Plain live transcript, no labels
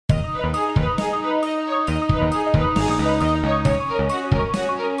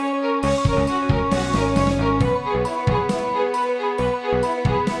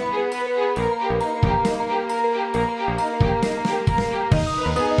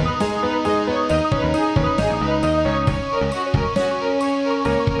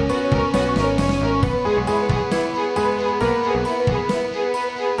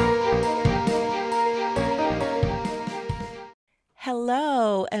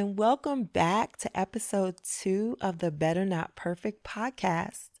and welcome back to episode 2 of the Better Not Perfect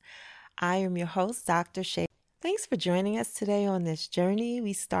podcast. I am your host, Dr. Shay. Thanks for joining us today on this journey.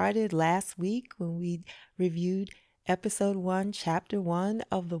 We started last week when we reviewed episode 1, chapter 1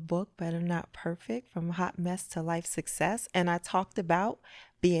 of the book Better Not Perfect, From Hot Mess to Life Success. And I talked about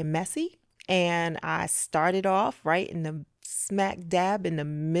being messy, and I started off right in the smack dab in the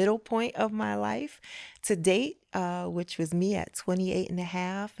middle point of my life to date, which was me at 28 and a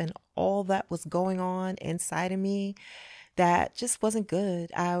half, and all that was going on inside of me that just wasn't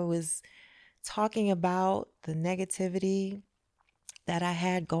good. I was talking about the negativity that I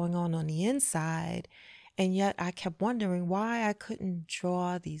had going on the inside, and yet I kept wondering why I couldn't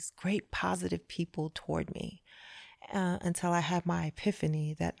draw these great positive people toward me. Until I had my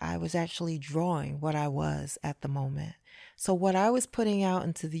epiphany that I was actually drawing what I was at the moment. So what I was putting out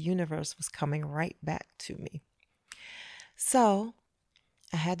into the universe was coming right back to me. So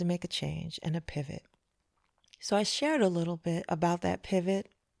I had to make a change and a pivot. So I shared a little bit about that pivot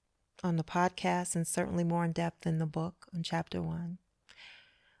on the podcast, and certainly more in depth in the book on chapter 1.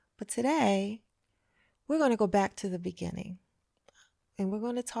 But today, we're going to go back to the beginning. And we're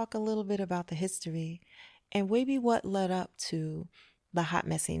going to talk a little bit about the history and maybe what led up to the hot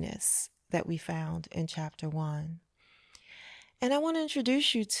messiness that we found in chapter 1. And I want to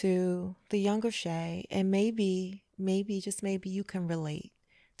introduce you to the younger Shay, and maybe you can relate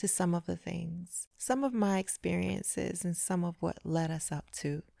to some of the things, some of my experiences, and some of what led us up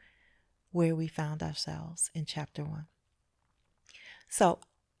to where we found ourselves in chapter 1. So,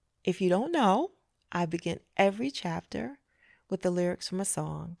 if you don't know, I begin every chapter with the lyrics from a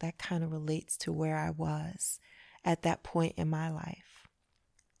song that kind of relates to where I was at that point in my life.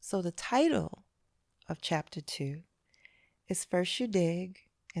 So the title of chapter 2 is First You Dig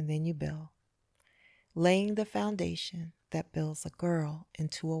and Then You Build, laying the foundation that builds a girl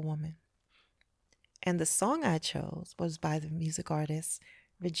into a woman. And the song I chose was by the music artist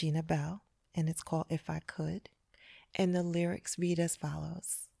Regina Bell, and it's called If I Could. And the lyrics read as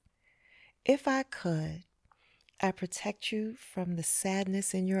follows. If I could, I protect you from the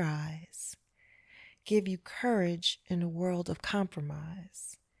sadness in your eyes, give you courage in a world of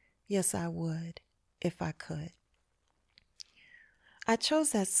compromise. Yes, I would, if I could. I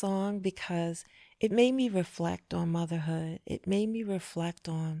chose that song because it made me reflect on motherhood. It made me reflect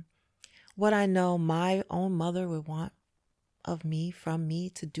on what I know my own mother would want of me, from me,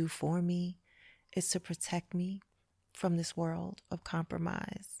 to do for me, is to protect me from this world of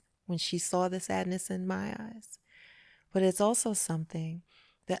compromise when she saw the sadness in my eyes. But it's also something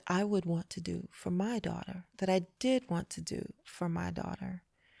that I would want to do for my daughter, that I did want to do for my daughter.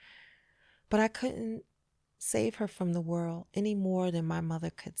 But I couldn't save her from the world any more than my mother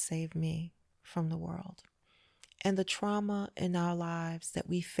could save me from the world. And the trauma in our lives that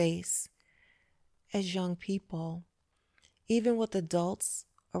we face as young people, even with adults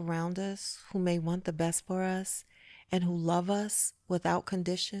around us who may want the best for us and who love us without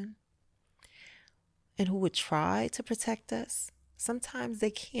condition, and who would try to protect us, sometimes they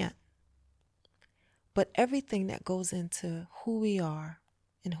can't. But everything that goes into who we are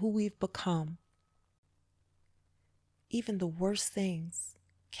and who we've become, even the worst things,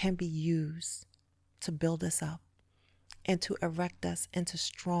 can be used to build us up and to erect us into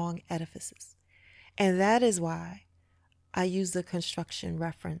strong edifices. And that is why I use the construction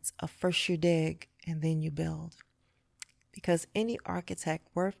reference of first you dig and then you build. Because any architect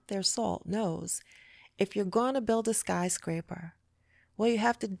worth their salt knows if you're going to build a skyscraper, well, you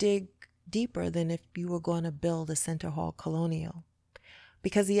have to dig deeper than if you were going to build a Center Hall Colonial,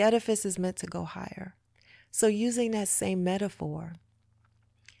 because the edifice is meant to go higher. So using that same metaphor,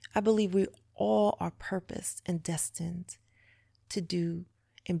 I believe we all are purposed and destined to do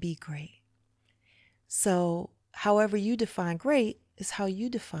and be great. So however you define great is how you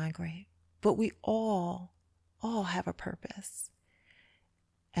define great. But we all have a purpose.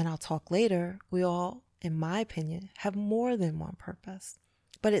 And I'll talk later, we all, in my opinion, have more than one purpose.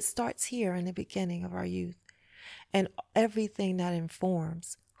 But it starts here in the beginning of our youth. And everything that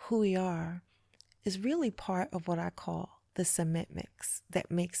informs who we are is really part of what I call the cement mix that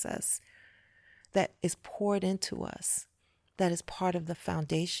makes us, that is poured into us, that is part of the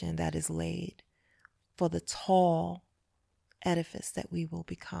foundation that is laid for the tall edifice that we will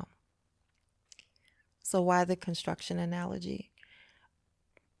become. So why the construction analogy?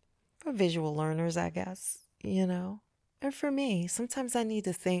 For visual learners, I guess, and for me, sometimes I need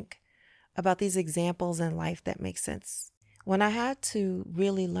to think about these examples in life that make sense. When I had to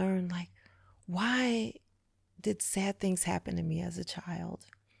really learn, why did sad things happen to me as a child?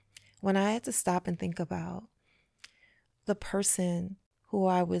 When I had to stop and think about the person who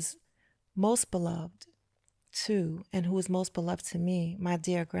I was most beloved to, and who was most beloved to me, my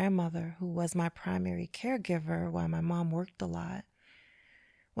dear grandmother, who was my primary caregiver while my mom worked a lot.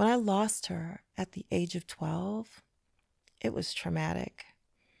 When I lost her at the age of 12, it was traumatic.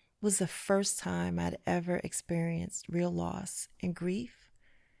 It was the first time I'd ever experienced real loss and grief.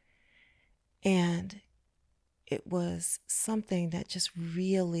 And it was something that just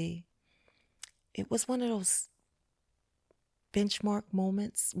really, it was one of those benchmark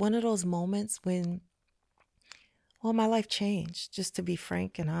moments, one of those moments when, well, my life changed, just to be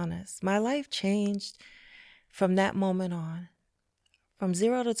frank and honest. My life changed from that moment on. From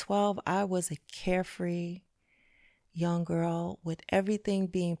 0 to 12, I was a carefree young girl with everything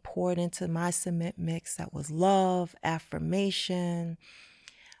being poured into my cement mix that was love, affirmation.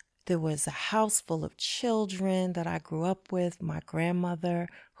 There was a house full of children that I grew up with. My grandmother,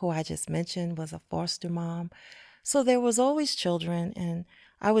 who I just mentioned, was a foster mom. So there was always children, and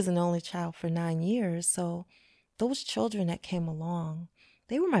I was an only child for 9 years. So those children that came along,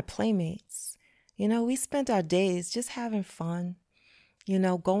 they were my playmates. We spent our days just having fun,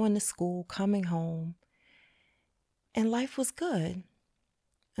 going to school, coming home. And life was good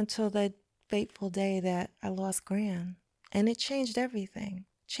until that fateful day that I lost Gran. And it changed everything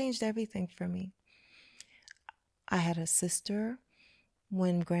for me. I had a sister.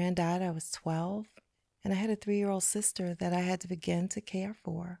 When Gran died, I was 12. And I had a 3-year-old sister that I had to begin to care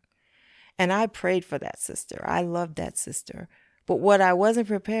for. And I prayed for that sister. I loved that sister. But what I wasn't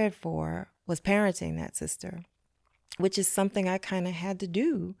prepared for was parenting that sister, which is something I kind of had to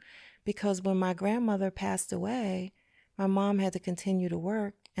do, because when my grandmother passed away, my mom had to continue to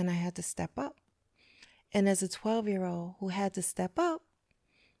work and I had to step up. And as a 12-year-old who had to step up,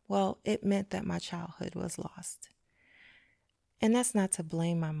 well, it meant that my childhood was lost. And that's not to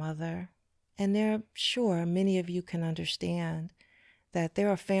blame my mother. And sure, many of you can understand that there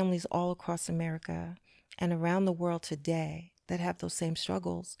are families all across America and around the world today that have those same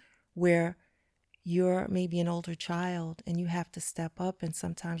struggles, where you're maybe an older child and you have to step up, and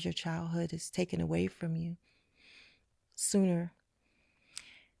sometimes your childhood is taken away from you sooner.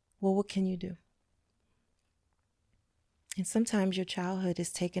 Well, what can you do? And sometimes your childhood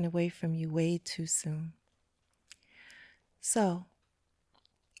is taken away from you way too soon. So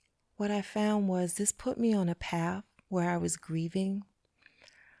what I found was this put me on a path where I was grieving.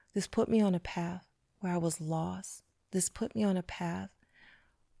 This put me on a path where I was lost. This put me on a path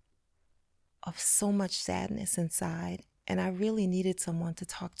of so much sadness inside. And I really needed someone to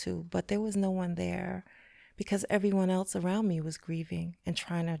talk to, but there was no one there because everyone else around me was grieving and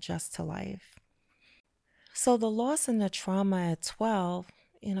trying to adjust to life. So the loss and the trauma at 12,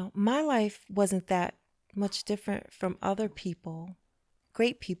 my life wasn't that much different from other people,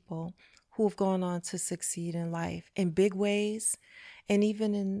 great people who have gone on to succeed in life in big ways, and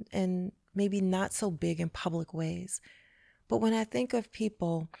even in maybe not so big in public ways. But when I think of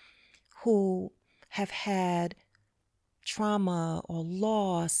people who have had trauma or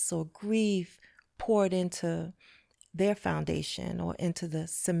loss or grief poured into their foundation or into the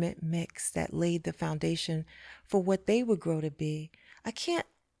cement mix that laid the foundation for what they would grow to be, I can't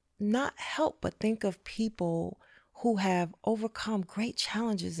not help but think of people who have overcome great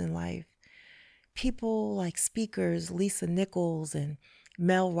challenges in life. People like speakers Lisa Nichols and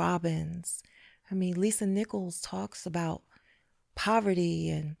Mel Robbins. I mean, Lisa Nichols talks about poverty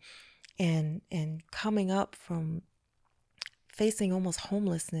and coming up from facing almost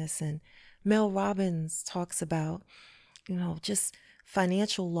homelessness, and Mel Robbins talks about, just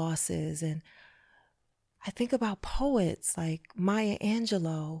financial losses. And I think about poets like Maya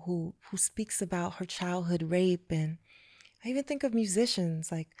Angelou, who speaks about her childhood rape. And I even think of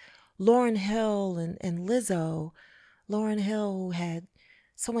musicians like Lauryn Hill and Lizzo. Lauryn Hill, who had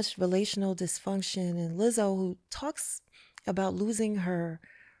so much relational dysfunction, and Lizzo, who talks about losing her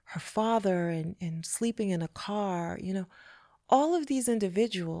father and sleeping in a car. All of these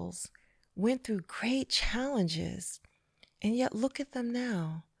individuals went through great challenges, and yet look at them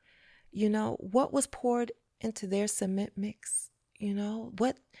now. What was poured into their cement mix,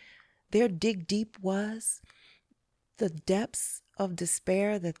 what their dig deep was, the depths of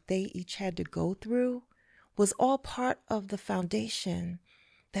despair that they each had to go through was all part of the foundation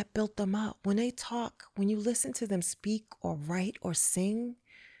that built them up. When they talk, when you listen to them speak or write or sing,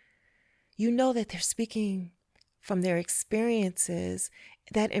 you know that they're speaking from their experiences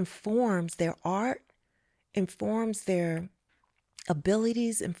that informs their art, informs their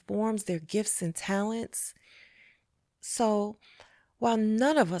abilities, informs their gifts and talents. So while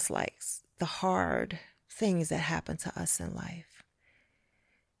none of us likes the hard things that happen to us in life,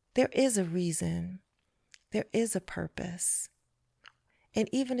 there is a reason, there is a purpose. And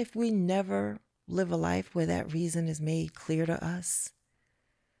even if we never live a life where that reason is made clear to us,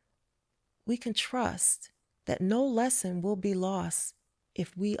 we can trust that no lesson will be lost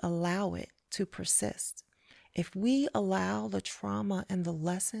if we allow it to persist. If we allow the trauma and the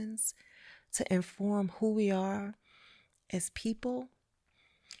lessons to inform who we are as people,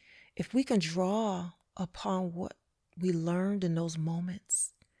 if we can draw upon what we learned in those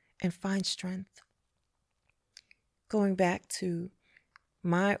moments and find strength. Going back to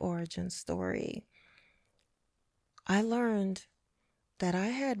my origin story, I learned that I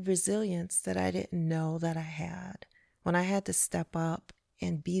had resilience that I didn't know that I had when I had to step up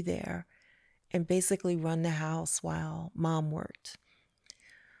and be there and basically run the house while mom worked.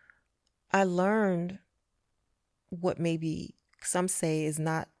 I learned what maybe some say is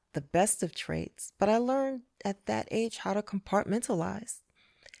not the best of traits, but I learned at that age how to compartmentalize.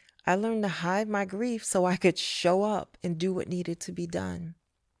 I learned to hide my grief so I could show up and do what needed to be done.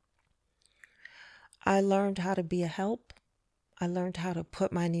 I learned how to be a help. I learned how to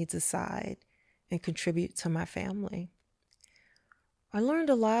put my needs aside and contribute to my family. I learned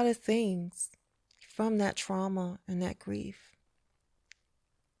a lot of things from that trauma and that grief.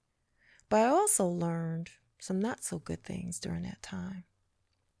 But I also learned some not so good things during that time.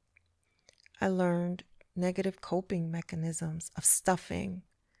 I learned negative coping mechanisms of stuffing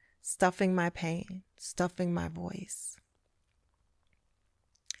my pain, stuffing my voice.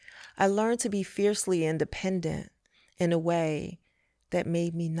 I learned to be fiercely independent in a way that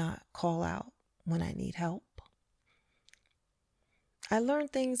made me not call out when I need help. I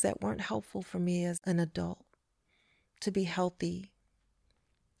learned things that weren't helpful for me as an adult, to be healthy.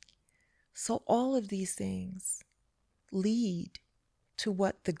 So all of these things lead to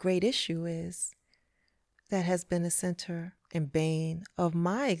what the great issue is that has been a center and bane of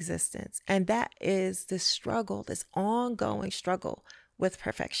my existence. And that is this struggle, this ongoing struggle with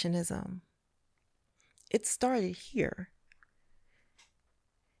perfectionism. It started here.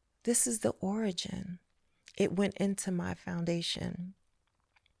 This is the origin. It went into my foundation.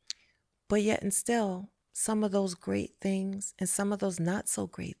 But yet and still, some of those great things and some of those not so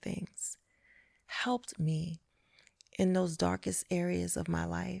great things helped me in those darkest areas of my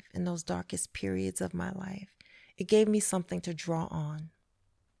life, in those darkest periods of my life. It gave me something to draw on.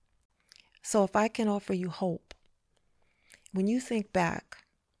 So if I can offer you hope, when you think back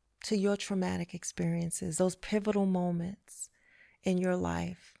to your traumatic experiences, those pivotal moments in your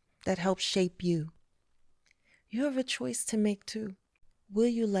life that helped shape you, you have a choice to make too. Will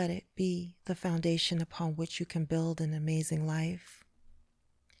you let it be the foundation upon which you can build an amazing life?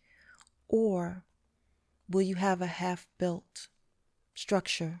 Or will you have a half-built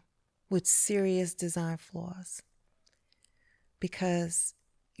structure with serious design flaws because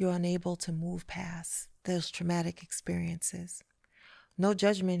you're unable to move past those traumatic experiences? No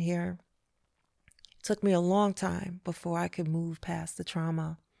judgment here. It took me a long time before I could move past the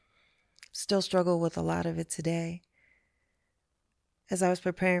trauma. Still struggle with a lot of it today. As I was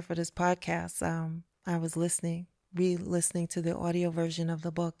preparing for this podcast, I was re-listening to the audio version of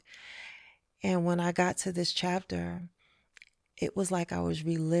the book. And when I got to this chapter, it was like I was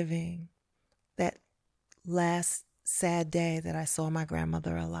reliving that last sad day that I saw my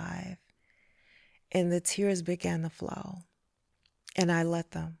grandmother alive. And the tears began to flow. And I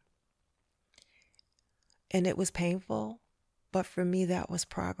let them. And it was painful, but for me that was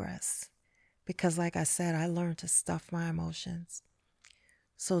progress. Because like I said, I learned to stuff my emotions.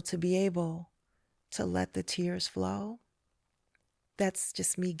 So to be able to let the tears flow, that's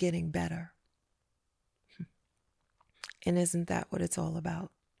just me getting better. And isn't that what it's all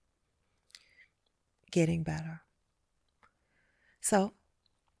about? Getting better. So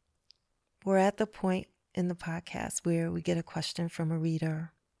we're at the point in the podcast where we get a question from a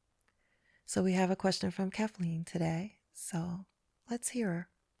reader. So we have a question from Kathleen today. So let's hear her.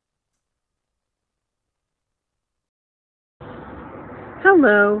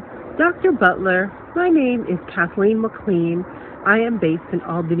 Hello, Dr. Butler. My name is Kathleen McLean. I am based in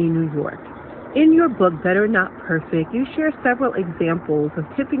Albany, New York. In your book, Better Not Perfect, you share several examples of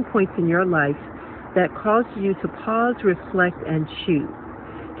tipping points in your life that caused you to pause, reflect, and choose.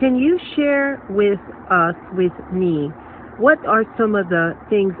 Can you share with us, with me, what are some of the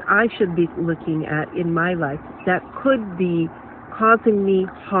things I should be looking at in my life that could be causing me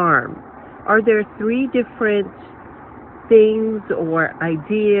harm? Are there 3 different things or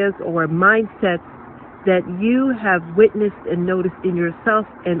ideas or mindsets that you have witnessed and noticed in yourself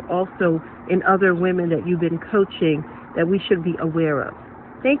and also in other women that you've been coaching that we should be aware of?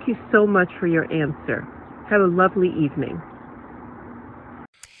 Thank you so much for your answer. Have a lovely evening.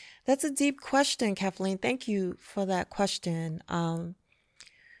 That's a deep question, Kathleen. Thank you for that question.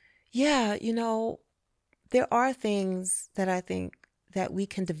 Yeah, there are things that I think that we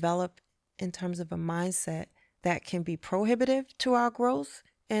can develop in terms of a mindset that can be prohibitive to our growth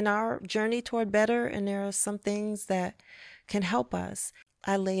and our journey toward better. And there are some things that can help us.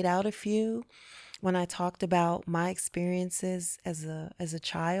 I laid out a few when I talked about my experiences as a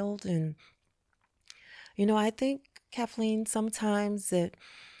child. And, I think, Kathleen, sometimes that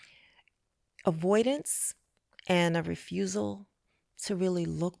avoidance and a refusal to really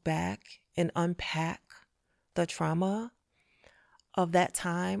look back and unpack the trauma of that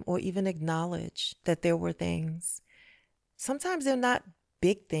time or even acknowledge that there were things. Sometimes they're not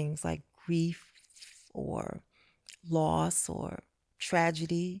big things like grief or loss or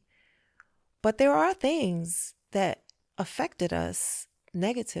tragedy, but there are things that affected us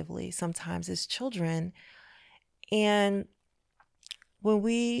negatively sometimes as children. And when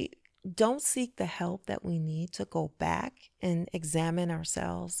we don't seek the help that we need to go back and examine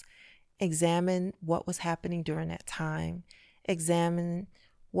ourselves, examine what was happening during that time, examine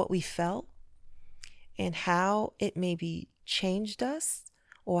what we felt and how it maybe changed us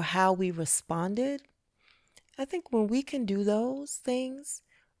or how we responded. I think when we can do those things,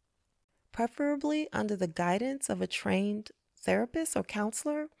 preferably under the guidance of a trained therapist or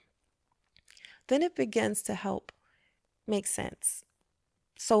counselor, then it begins to help make sense.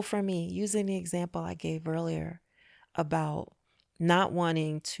 So for me, using the example I gave earlier about not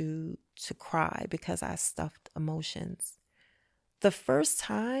wanting to cry because I stuffed emotions. The first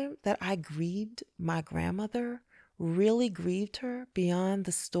time that I grieved my grandmother, really grieved her beyond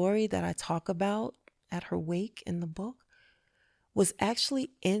the story that I talk about at her wake in the book, was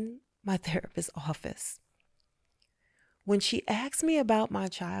actually in my therapist's office. When she asked me about my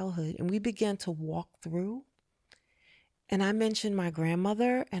childhood and we began to walk through, and I mentioned my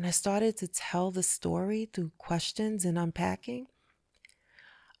grandmother and I started to tell the story through questions and unpacking,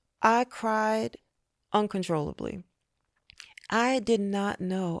 I cried uncontrollably. I did not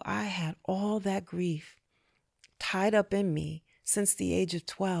know I had all that grief tied up in me since the age of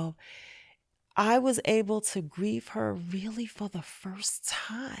 12. I was able to grieve her really for the first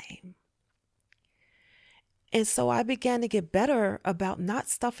time. And so I began to get better about not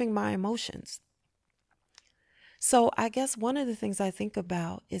stuffing my emotions. So I guess one of the things I think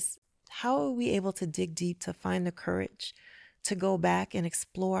about is how are we able to dig deep to find the courage to go back and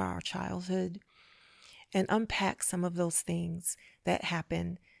explore our childhood and unpack some of those things that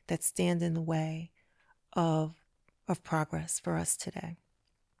happen that stand in the way of progress for us today.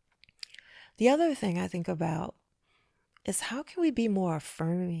 The other thing I think about is how can we be more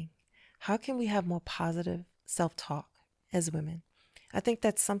affirming? How can we have more positive self-talk as women? I think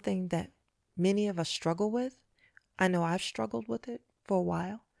that's something that many of us struggle with. I know I've struggled with it for a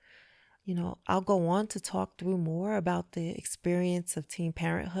while. I'll go on to talk through more about the experience of teen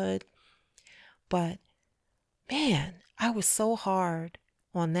parenthood, but man, I was so hard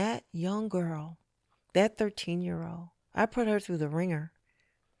on that young girl, that 13-year-old. I put her through the ringer.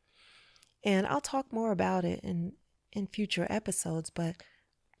 And I'll talk more about it in future episodes, but,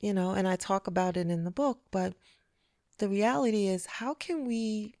 and I talk about it in the book, but the reality is how can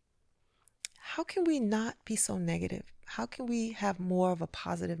we not be so negative? How can we have more of a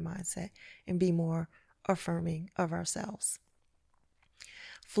positive mindset and be more affirming of ourselves?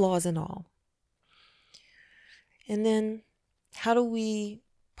 Flaws and all. And then how do we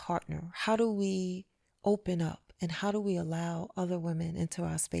partner? How do we open up? And how do we allow other women into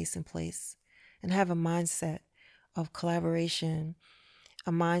our space and place and have a mindset of collaboration,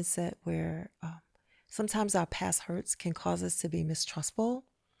 a mindset where sometimes our past hurts can cause us to be mistrustful.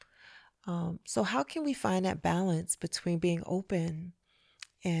 So how can we find that balance between being open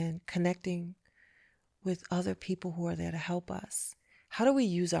and connecting with other people who are there to help us? How do we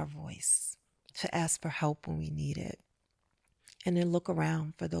use our voice to ask for help when we need it? And then look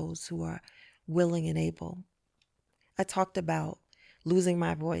around for those who are willing and able. I talked about losing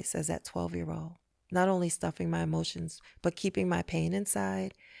my voice as that 12-year-old, not only stuffing my emotions, but keeping my pain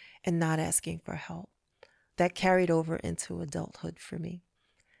inside and not asking for help. That carried over into adulthood for me.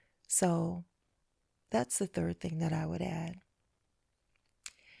 So that's the third thing that I would add.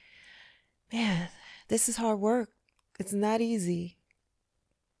 Man, this is hard work. It's not easy,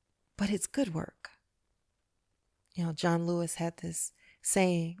 but it's good work. John Lewis had this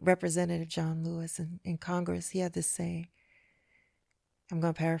saying, Representative John Lewis in Congress, he had this saying, I'm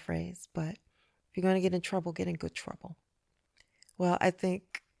going to paraphrase, but if you're going to get in trouble, get in good trouble. Well, I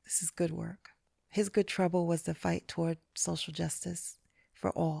think this is good work. His good trouble was the fight toward social justice for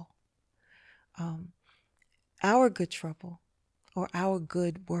all. Our good trouble or our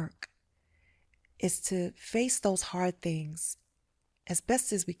good work is to face those hard things as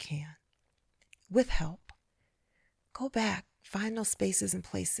best as we can, with help. Go back, find those spaces and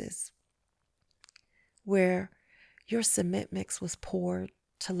places where your cement mix was poured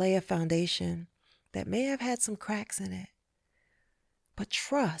to lay a foundation that may have had some cracks in it. But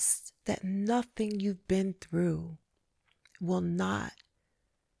trust that nothing you've been through will not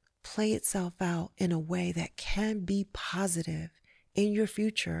play itself out in a way that can be positive in your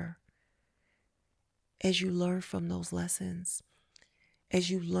future as you learn from those lessons, as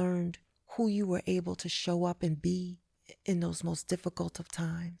you learned who you were able to show up and be in those most difficult of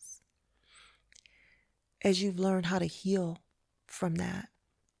times. As you've learned how to heal from that,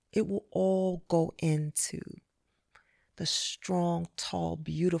 it will all go into the strong, tall,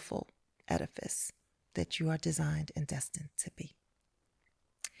 beautiful edifice that you are designed and destined to be.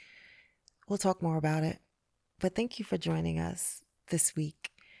 We'll talk more about it, but thank you for joining us this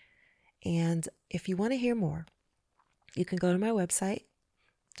week. And if you want to hear more, you can go to my website,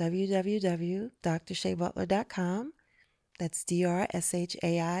 www.drshaybutler.com. That's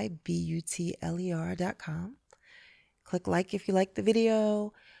DRSHAIBUTLER.com. Click like if you like the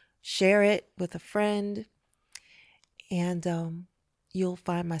video, share it with a friend, and you'll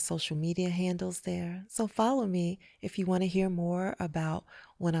find my social media handles there. So follow me if you want to hear more about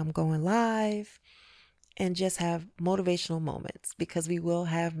when I'm going live and just have motivational moments, because we will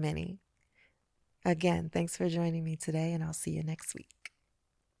have many. Again, thanks for joining me today, and I'll see you next week.